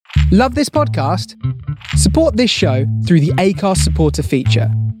Love this podcast? Support this show through the Acast supporter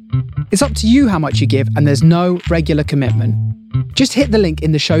feature. It's up to you how much you give, and there's no regular commitment. Just hit the link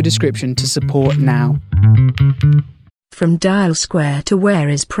in the show description to support now. From Dial Square to Where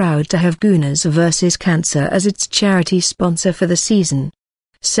is proud to have Gooners vs. Cancer as its charity sponsor for the season.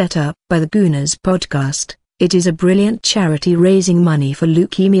 Set up by the Gooners podcast, it is a brilliant charity raising money for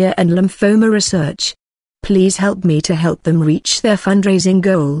leukemia and lymphoma research. Please help me to help them reach their fundraising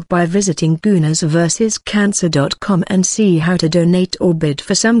goal by visiting goonersvscancer.com and see how to donate or bid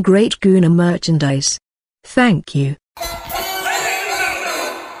for some great Gooner merchandise. Thank you.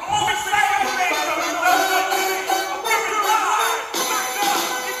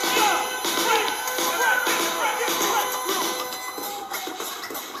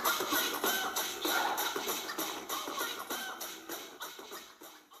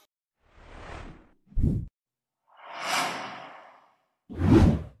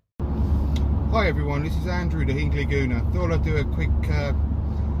 Hi everyone, this is Andrew the Hinkley Gooner. Thought I'd do a quick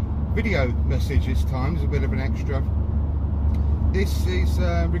video message this time. It's a bit of an extra. This is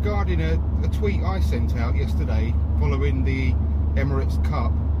regarding a tweet I sent out yesterday following the Emirates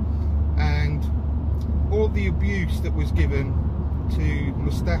Cup and all the abuse that was given to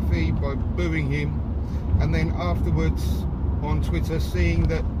Mustafi by booing him, and then afterwards on Twitter seeing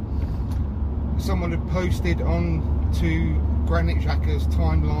that someone had posted on to Granit Xhaka's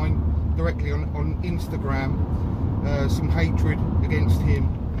timeline directly on Instagram some hatred against him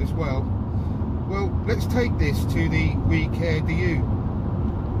as well. Well, let's take this to the We Care Do You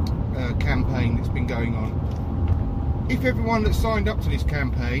campaign that's been going on. If everyone that signed up to this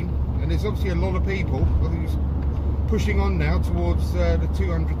campaign, and there's obviously a lot of people, I think it's pushing on now towards the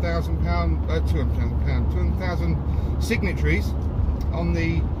 200,000 signatories on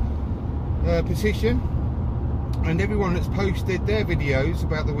the petition, and everyone that's posted their videos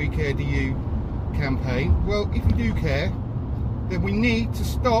about the We Care Do You campaign. Well, if you do care, then we need to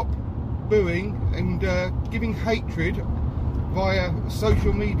stop booing and giving hatred via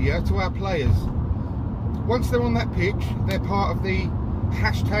social media to our players. Once they're on that pitch, they're part of the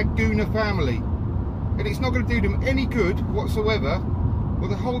hashtag Gooner family, and it's not going to do them any good whatsoever, or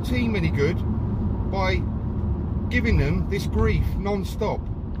the whole team any good, by giving them this grief non-stop.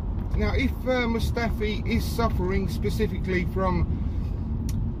 Now, if Mustafi is suffering specifically from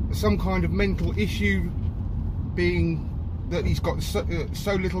some kind of mental issue, being that he's got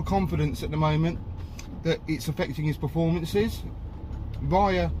so little confidence at the moment that it's affecting his performances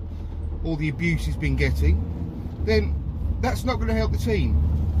via all the abuse he's been getting, then that's not going to help the team.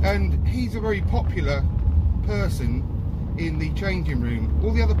 And he's a very popular person in the changing room.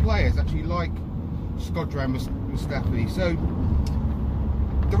 All the other players actually like Xtra Mustafi, so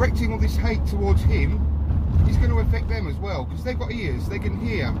directing all this hate towards him is going to affect them as well, because they've got ears. They can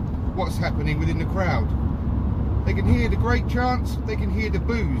hear what's happening within the crowd. They can hear the great chants, they can hear the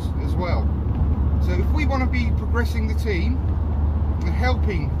boos as well. So if we want to be progressing the team and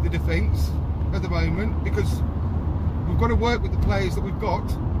helping the defence at the moment, because we've got to work with the players that we've got,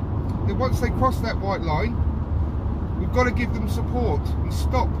 then once they cross that white line, we've got to give them support and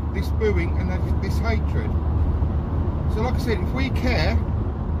stop this booing and this hatred. So like I said, if we care,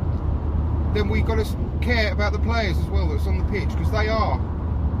 then we've got to care about the players as well that's on the pitch, because they are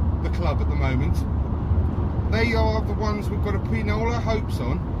the club at the moment. They are the ones we've got to pin all our hopes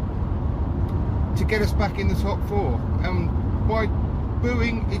on to get us back in the top four. And by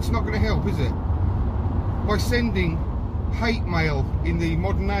booing, it's not going to help, is it? By sending hate mail in the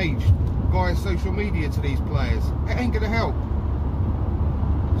modern age via social media to these players, it ain't going to help.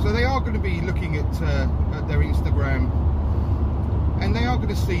 So they are going to be looking at their Instagram, and they are going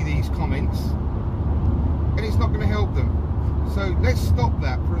to see these comments, and it's not going to help them. So let's stop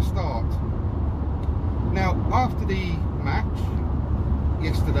that for a start. Now, after the match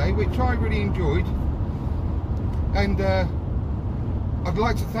yesterday, which I really enjoyed, and I'd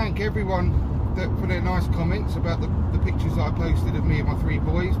like to thank everyone for their nice comments about the pictures that I posted of me and my three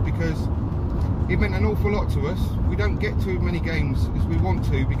boys, because it meant an awful lot to us. We don't get to as many games as we want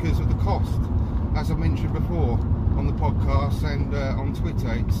to because of the cost, as I mentioned before on the podcast and on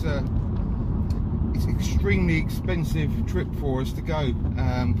Twitter. It's an extremely expensive trip for us to go,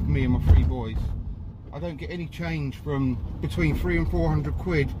 for me and my three boys. I don't get any change from between 300 and 400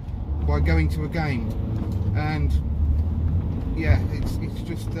 quid by going to a game, and yeah, it's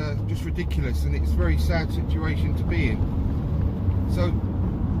just ridiculous, and it's a very sad situation to be in. So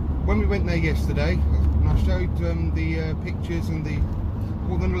when we went there yesterday, and I showed the pictures and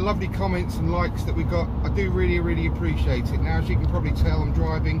all the lovely comments and likes that we got, I do really appreciate it. Now, as you can probably tell, I'm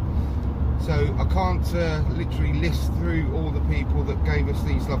driving, So I can't literally list through all the people that gave us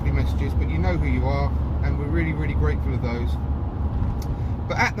these lovely messages, but you know who you are, and we're really, really grateful of those.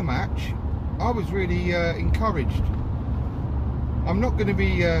 But at the match, I was really encouraged. I'm not going to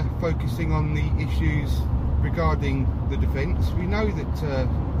be focusing on the issues regarding the defence. We know that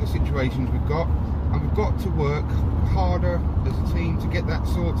the situations we've got, and we've got to work harder as a team to get that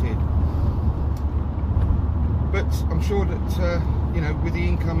sorted. But I'm sure that you know, with the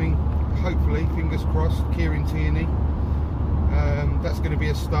incoming, hopefully, fingers crossed, Kieran Tierney, that's going to be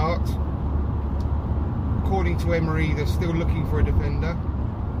a start. According to Emery, they're still looking for a defender,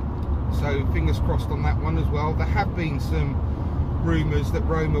 so fingers crossed on that one as well. There have been some rumours that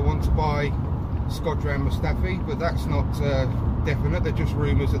Roma want to buy Xtra and Mustafi, but that's not definite. They're just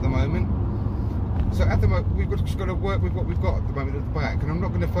rumours at the moment. So at the moment, we've just got to work with what we've got at the moment at the back, and I'm not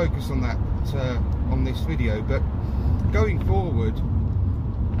going to focus on that on this video. But going forward,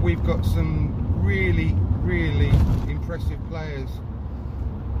 we've got some really, really impressive players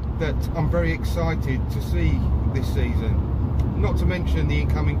that I'm very excited to see this season. Not to mention the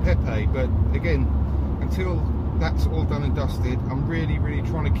incoming Pepe, but again, until that's all done and dusted, I'm really, really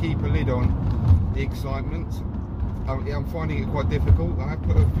trying to keep a lid on the excitement. I'm finding it quite difficult. I have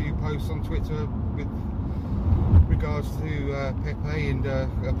put a few posts on Twitter with regards to Pepe, and a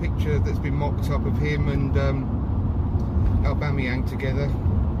picture that's been mocked up of him and Aubameyang together.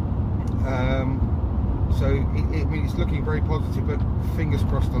 So I mean, it's looking very positive, but fingers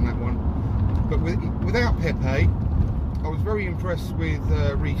crossed on that one. But without Pepe, I was very impressed with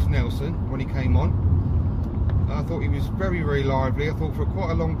Reiss Nelson when he came on. I thought he was very, very lively. I thought for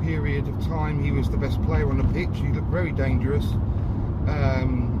quite a long period of time he was the best player on the pitch. He looked very dangerous.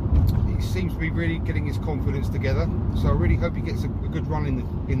 He seems to be really getting his confidence together. So I really hope he gets a good run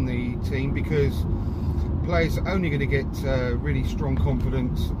in the team, because players are only going to get really strong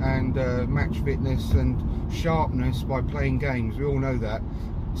confidence and match fitness and sharpness by playing games. We all know that.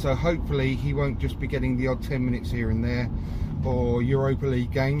 So hopefully he won't just be getting the odd 10 minutes here and there, or Europa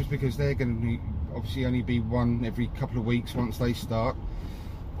League games, because they're going to obviously only be one every couple of weeks once they start.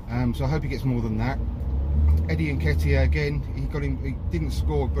 So I hope he gets more than that. Eddie Nketiah, again, he didn't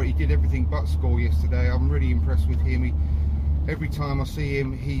score, but he did everything but score yesterday. I'm really impressed with him. Every time I see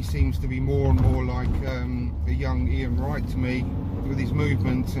him, he seems to be more and more like a young Ian Wright to me, with his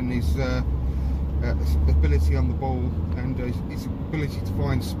movement and his ability on the ball, and his ability to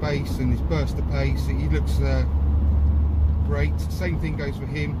find space and his burst of pace. He looks great. Same thing goes for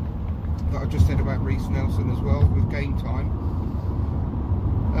him that I just said about Reiss Nelson as well, with game time.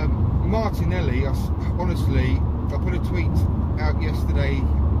 Martinelli, honestly, I put a tweet out yesterday,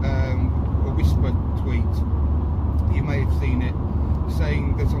 a whisper tweet, you may have seen it,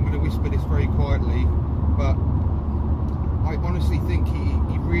 saying that I'm going to whisper this very quietly, but I honestly think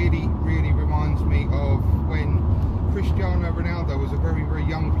he really, really reminds me of when Cristiano Ronaldo was a very, very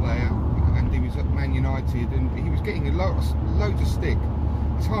young player, and he was at Man United, and he was getting loads of stick.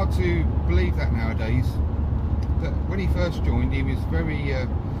 It's hard to believe that nowadays, that when he first joined, he was very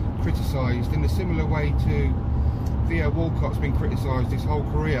criticised in a similar way to Theo Walcott's been criticised his whole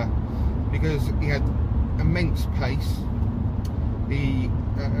career, because he had immense pace.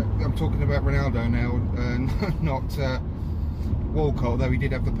 I'm talking about Ronaldo now, not Walcott, though he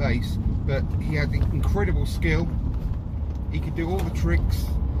did have the pace, but he had incredible skill. He could do all the tricks,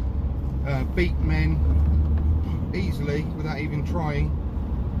 beat men easily without even trying,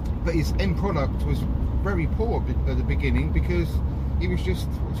 but his end product was very poor at the beginning, because he was just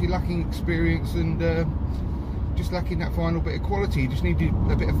obviously lacking experience and just lacking that final bit of quality. He just needed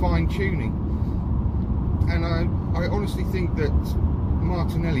a bit of fine tuning. And I honestly think that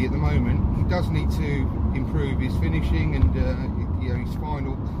Martinelli at the moment, he does need to improve his finishing and you know, his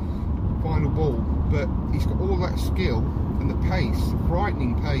final ball, but he's got all that skill and the pace,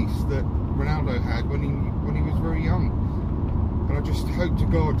 frightening pace that Ronaldo had when he was very young. And I just hope to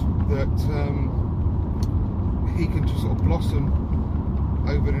God that he can just sort of blossom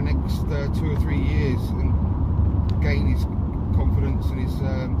over the next 2 or 3 years and gain his confidence and his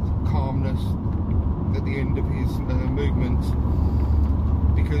calmness at the end of his movement,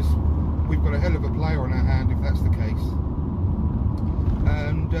 because we've got a hell of a player on our hand if that's the case.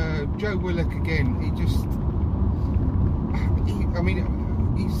 And Joe Willock, again, I mean,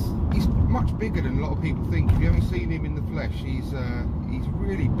 he's much bigger than a lot of people think. If you haven't seen him in the flesh, he's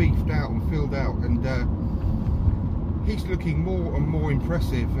really beefed out and filled out, and he's looking more and more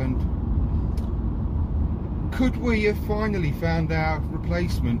impressive. And could we have finally found our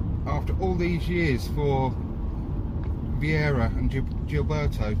replacement after all these years for Vieira and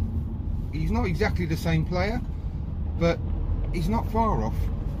Gilberto? He's not exactly the same player, but he's not far off.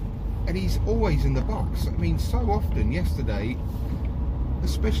 and he's always in the box. I mean, so often yesterday,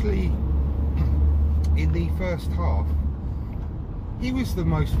 especially in the first half, he was the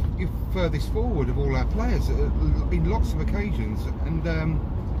most furthest forward of all our players in lots of occasions, and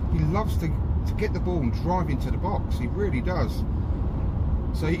he loves to get the ball and drive into the box. He really does.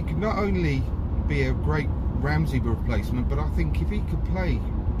 So he could not only be a great Ramsey replacement, but I think if he could play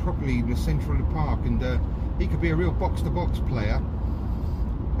properly in the centre of the park, and he could be a real box-to-box player,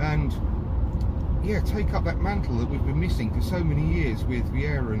 and yeah, take up that mantle that we've been missing for so many years with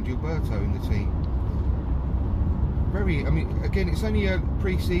Vieira and Gilberto in the team. I mean, again, it's only a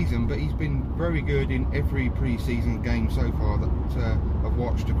pre-season, but he's been very good in every pre-season game so far that I've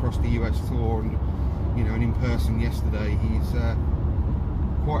watched across the US tour, and you know, and in person yesterday. He's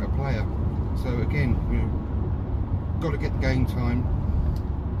quite a player. So again, you know, got to get the game time.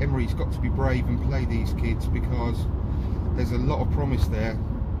 Emery's got to be brave and play these kids, because there's a lot of promise there.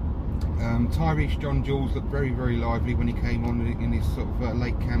 Tyrese John Jules looked very, very lively when he came on in his sort of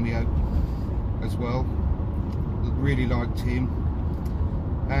late cameo as well. Really liked him.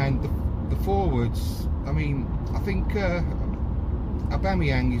 And the forwards, I mean, I think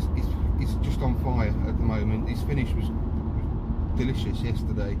Aubameyang is just on fire at the moment. His finish was delicious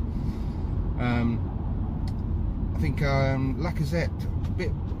yesterday. I think Lacazette, a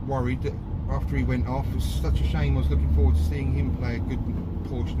bit worried that after he went off. It was such a shame. I was looking forward to seeing him play a good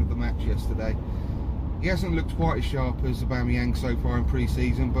portion of the match yesterday. He hasn't looked quite as sharp as Aubameyang so far in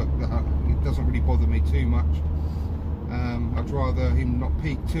pre-season, but it doesn't really bother me too much. I'd rather him not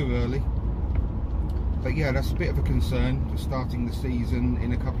peak too early. But yeah, that's a bit of a concern for starting the season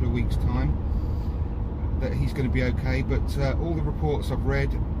in a couple of weeks' time, that he's going to be okay. But all the reports I've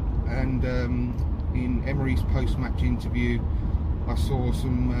read, and in Emery's post-match interview, I saw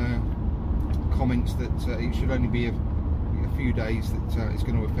some comments that it should only be a few days that it's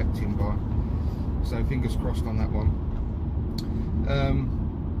going to affect him by. So fingers crossed on that one.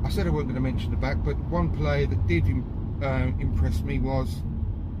 I said I wasn't going to mention the back, but one player that did impress me was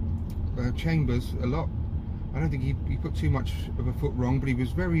Chambers a lot. I don't think he put too much of a foot wrong, but he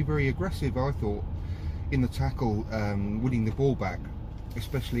was very, very aggressive, I thought, in the tackle, winning the ball back,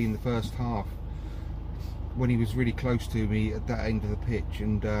 especially in the first half, when he was really close to me at that end of the pitch,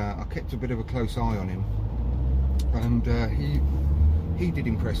 and I kept a bit of a close eye on him, and he did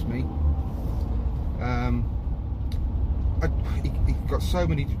impress me. He got so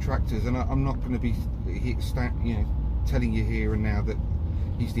many detractors, and I'm not going to be telling you here and now that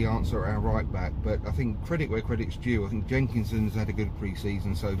he's the answer at our right back, but I think credit where credit's due. I think Jenkinson's had a good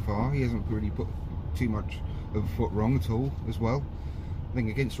pre-season so far. He hasn't really put too much of a foot wrong at all as well. I think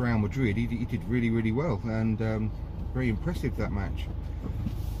against Real Madrid he did really, really well, and very impressive that match.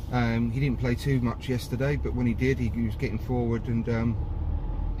 He didn't play too much yesterday, but when he did, he was getting forward and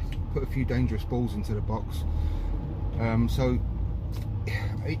put a few dangerous balls into the box. So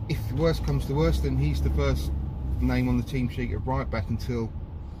if the worst comes to worst, then he's the first name on the team sheet at right back until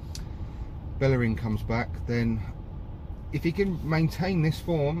Bellerin comes back. Then if he can maintain this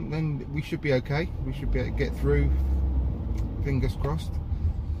form, then we should be okay. We should be able to get through, fingers crossed.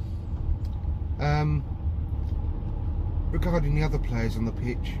 Regarding the other players on the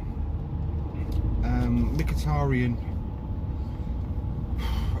pitch, Mkhitaryan,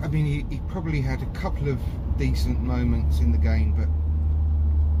 I mean, he probably had a couple of decent moments in the game, but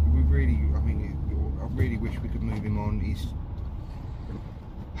we really, I really wish we could move him on. He's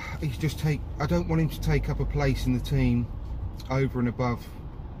just I don't want him to take up a place in the team over and above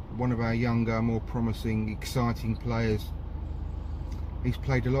one of our younger, more promising, exciting players. He's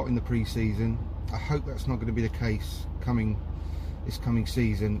played a lot in the pre-season. I hope that's not going to be the case this coming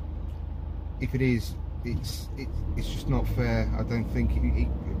season. If it is, it's just not fair. I don't think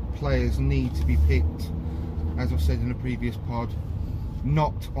players need to be picked, as I've said in a previous pod,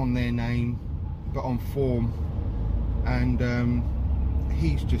 not on their name but on form, and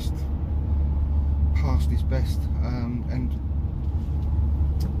he's just past his best, and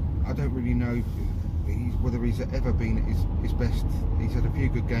I don't really know whether he's ever been at his best. He's had a few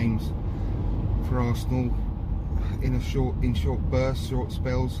good games for Arsenal in short bursts, short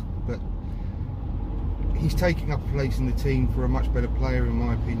spells, but he's taking up a place in the team for a much better player, in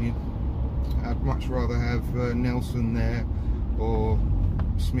my opinion. I'd much rather have Nelson there, or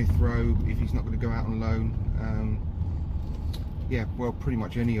Smith Rowe if he's not going to go out on loan. Yeah, well, pretty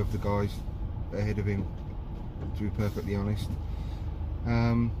much any of the guys ahead of him, to be perfectly honest.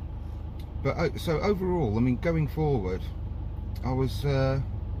 But so overall, I mean, going forward, I was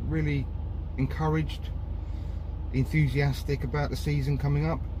really encouraged, enthusiastic about the season coming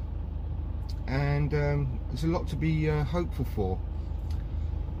up, and there's a lot to be hopeful for.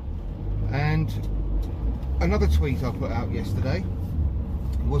 And another tweet I put out yesterday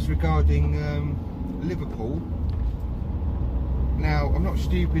was regarding Liverpool. Now, I'm not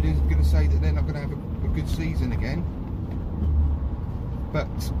stupid and going to say that they're not going to have a good season again, but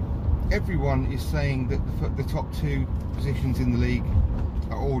everyone is saying that the top 2 positions in the league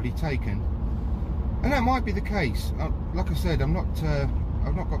are already taken, and that might be the case. Like I said, I've not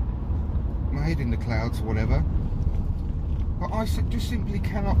got my head in the clouds or whatever, but I just simply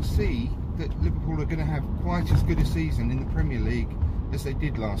cannot see that Liverpool are going to have quite as good a season in the Premier League as they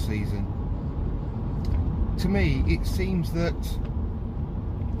did last season. To me, it seems that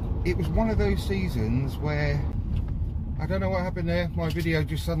it was one of those seasons where, I don't know what happened there, my video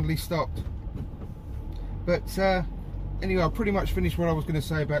just suddenly stopped. But anyway, I pretty much finished what I was going to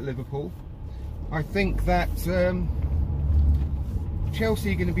say about Liverpool. I think that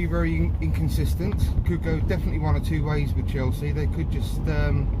Chelsea are going to be very inconsistent. Could go definitely one or two ways with Chelsea. They could just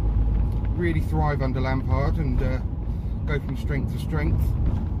really thrive under Lampard and go from strength to strength,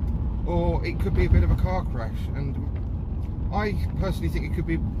 or it could be a bit of a car crash. And I personally think it could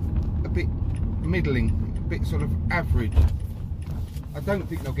be a bit middling, a bit sort of average. I don't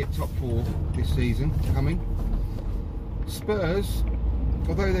think they'll get top 4 this season coming. Spurs,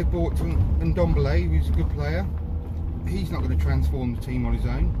 although they bought Ndombele, who's a good player, he's not going to transform the team on his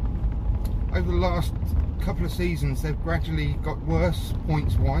own. Over the last couple of seasons, they've gradually got worse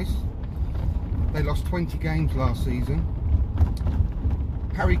points wise. They lost 20 games last season.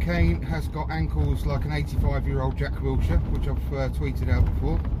 Harry Kane has got ankles like an 85-year-old Jack Wilshere, which I've tweeted out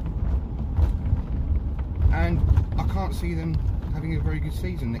before, and I can't see them having a very good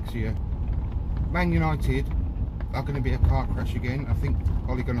season next year. Man United are going to be a car crash again. I think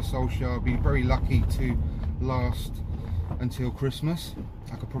Ole Gunnar Solskjaer will be very lucky to last until Christmas.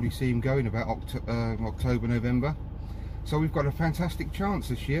 I could probably see him going about October, November. So we've got a fantastic chance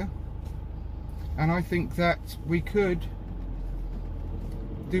this year, and I think that we could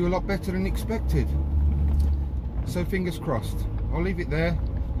do a lot better than expected. So fingers crossed. I'll leave it there.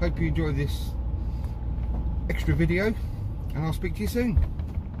 Hope you enjoy this extra video, and I'll speak to you soon.